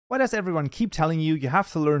Why does everyone keep telling you you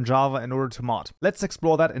have to learn Java in order to mod? Let's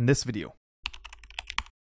explore that in this video.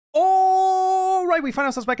 Alright, we find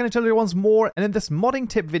ourselves back in Atelier once more, and in this modding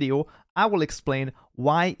tip video, I will explain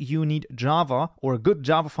why you need Java or a good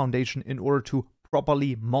Java foundation in order to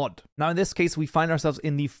properly mod. Now in this case we find ourselves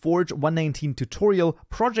in the Forge 119 tutorial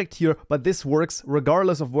project here, but this works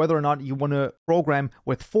regardless of whether or not you want to program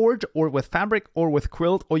with Forge or with Fabric or with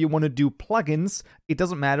Quilt, or you want to do plugins. It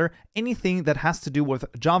doesn't matter. Anything that has to do with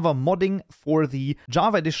Java modding for the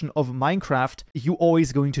Java edition of Minecraft, you're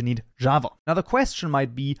always going to need Java. Now the question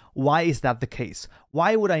might be, why is that the case?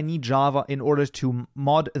 Why would I need Java in order to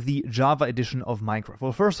mod the Java edition of Minecraft?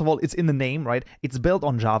 Well, first of all, it's in the name, right? It's built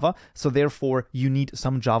on Java, so therefore you need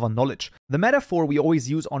some Java knowledge. The metaphor we always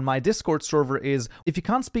use on my Discord server is, if you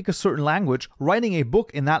can't speak a certain language, writing a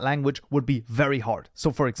book in that language would be very hard.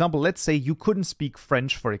 So for example, let's say you couldn't speak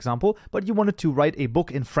French, for example, but you wanted to write a book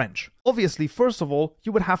in French. Obviously, first of all,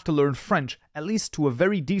 you would have to learn French, at least to a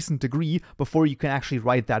very decent degree, before you can actually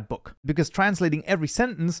write that book. Because translating every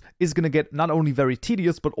sentence is going to get not only very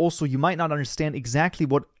tedious, but also you might not understand exactly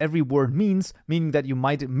what every word means, meaning that you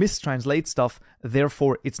might mistranslate stuff,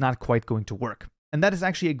 therefore it's not quite going to work. And that is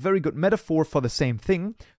actually a very good metaphor for the same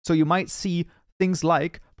thing. So you might see things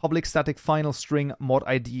like public static final string mod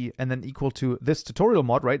ID and then equal to this tutorial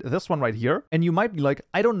mod, right? This one right here. And you might be like,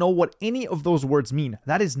 I don't know what any of those words mean.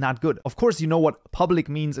 That is not good. Of course, you know what public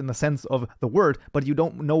means in the sense of the word, but you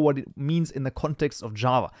don't know what it means in the context of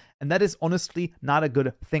Java. And that is honestly not a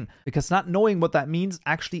good thing, because not knowing what that means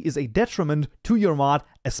actually is a detriment to your mod,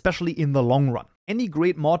 especially in the long run. Any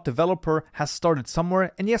great mod developer has started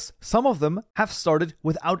somewhere, and yes, some of them have started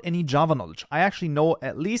without any Java knowledge. I actually know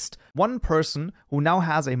at least one person who now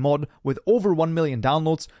has a mod with over 1 million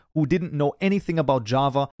downloads who didn't know anything about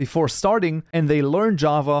Java before starting, and they learned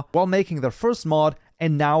Java while making their first mod,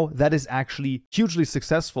 and now that is actually hugely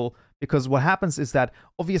successful, because what happens is that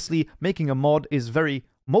obviously making a mod is very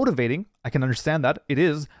motivating. I can understand that, it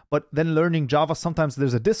is, but then learning Java, sometimes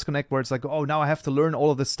there's a disconnect where it's like, oh, now I have to learn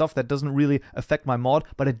all of this stuff that doesn't really affect my mod,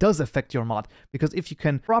 but it does affect your mod, because if you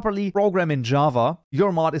can properly program in Java,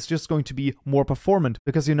 your mod is just going to be more performant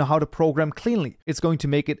because you know how to program cleanly. It's going to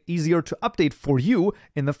make it easier to update for you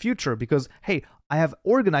in the future because, hey, I have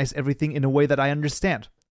organized everything in a way that I understand.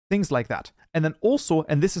 Things like that. And then also,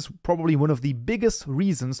 and this is probably one of the biggest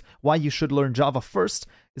reasons why you should learn Java first,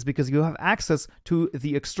 is because you have access to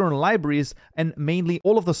the external libraries and mainly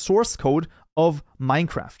all of the source code of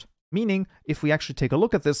Minecraft. Meaning, if we actually take a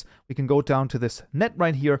look at this, we can go down to this net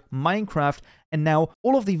right here, Minecraft, and now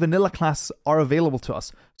all of the vanilla classes are available to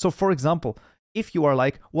us. So for example, if you are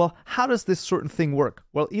like, well, how does this certain thing work?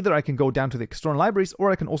 Well, either I can go down to the external libraries, or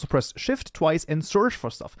I can also press Shift twice and search for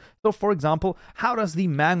stuff. So for example, how does the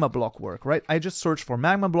magma block work, right? I just search for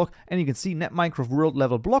magma block, and you can see net Minecraft world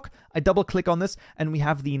level block. I double click on this, and we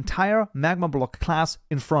have the entire magma block class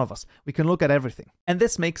in front of us. We can look at everything. And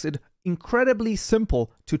this makes it incredibly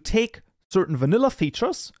simple to take certain vanilla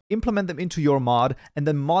features, implement them into your mod, and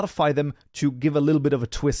then modify them to give a little bit of a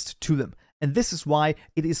twist to them. And this is why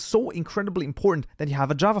it is so incredibly important that you have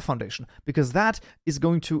a Java foundation, because that is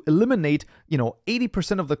going to eliminate,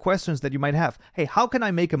 80% of the questions that you might have. Hey, how can I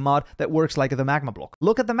make a mod that works like the magma block?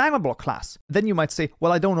 Look at the magma block class. Then you might say,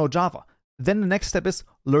 well, I don't know Java. Then the next step is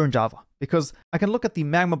learn Java, because I can look at the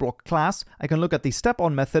magma block class, I can look at the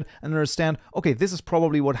step-on method and understand, okay, this is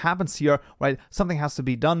probably what happens here, right? Something has to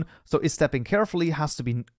be done, so it's stepping carefully, has to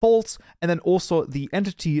be false, and then also the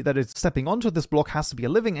entity that is stepping onto this block has to be a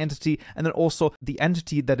living entity, and then also the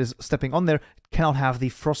entity that is stepping on there cannot have the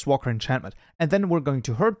Frostwalker enchantment. And then we're going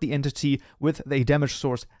to hurt the entity with a damage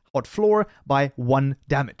source hot floor by 1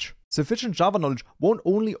 damage. Sufficient Java knowledge won't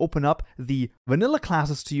only open up the vanilla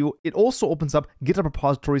classes to you, it also opens up GitHub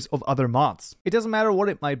repositories of other mods. It doesn't matter what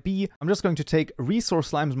it might be. I'm just going to take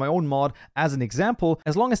Resource Slimes, my own mod, as an example.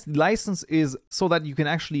 As long as the license is so that you can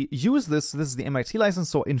actually use this is the MIT license,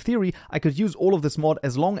 so in theory, I could use all of this mod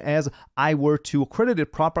as long as I were to credit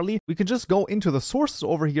it properly. We can just go into the sources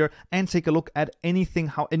over here and take a look at anything,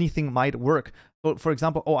 how anything might work. So for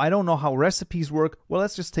example, oh, I don't know how recipes work. Well,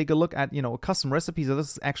 let's just take a look at, a custom recipe. So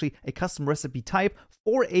this is actually a custom recipe type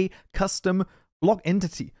for a custom block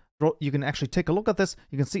entity. You can actually take a look at this.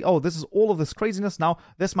 You can see, oh, this is all of this craziness. Now,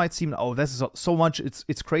 this might seem, oh, this is so much,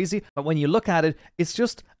 it's crazy. But when you look at it, it's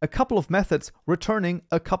just a couple of methods returning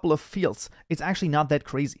a couple of fields. It's actually not that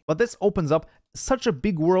crazy. But this opens up such a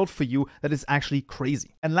big world for you that is actually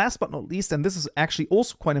crazy. And last but not least, and this is actually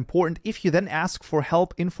also quite important, if you then ask for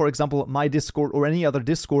help in, for example, my Discord or any other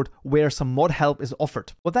Discord where some mod help is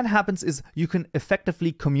offered, what then happens is you can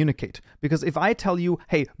effectively communicate. Because if I tell you,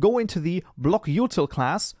 hey, go into the block util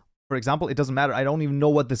class, For example, it doesn't matter. I don't even know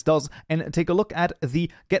what this does. And take a look at the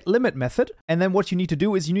getLimit method. And then what you need to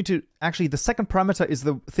do is you need to actually, the second parameter is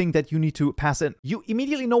the thing that you need to pass in. You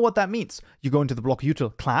immediately know what that means. You go into the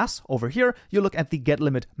blockutil class over here, you look at the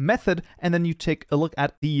getLimit method, and then you take a look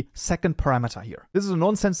at the second parameter here. This is a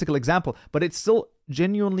nonsensical example, but it still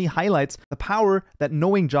genuinely highlights the power that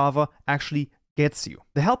knowing Java actually gets you.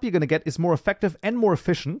 The help you're going to get is more effective and more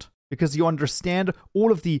efficient because you understand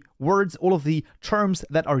all of the words, all of the terms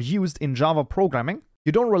that are used in Java programming.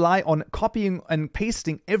 You don't rely on copying and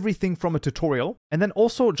pasting everything from a tutorial. And then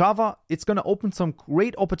also Java, it's going to open some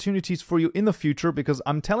great opportunities for you in the future because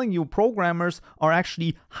I'm telling you, programmers are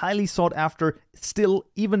actually highly sought after still,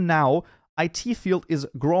 even now. IT field is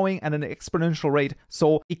growing at an exponential rate,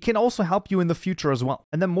 so it can also help you in the future as well.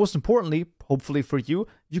 And then most importantly, hopefully for you,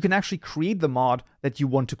 you can actually create the mod that you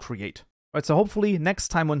want to create. Right, so hopefully next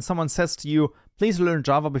time when someone says to you, please learn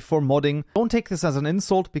Java before modding, don't take this as an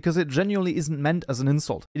insult because it genuinely isn't meant as an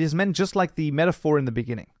insult. It is meant just like the metaphor in the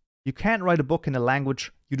beginning. You can't write a book in a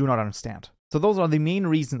language you do not understand. So those are the main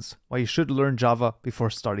reasons why you should learn Java before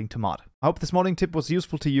starting to mod. I hope this modding tip was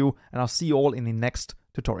useful to you, and I'll see you all in the next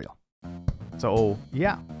tutorial. So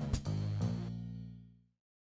yeah,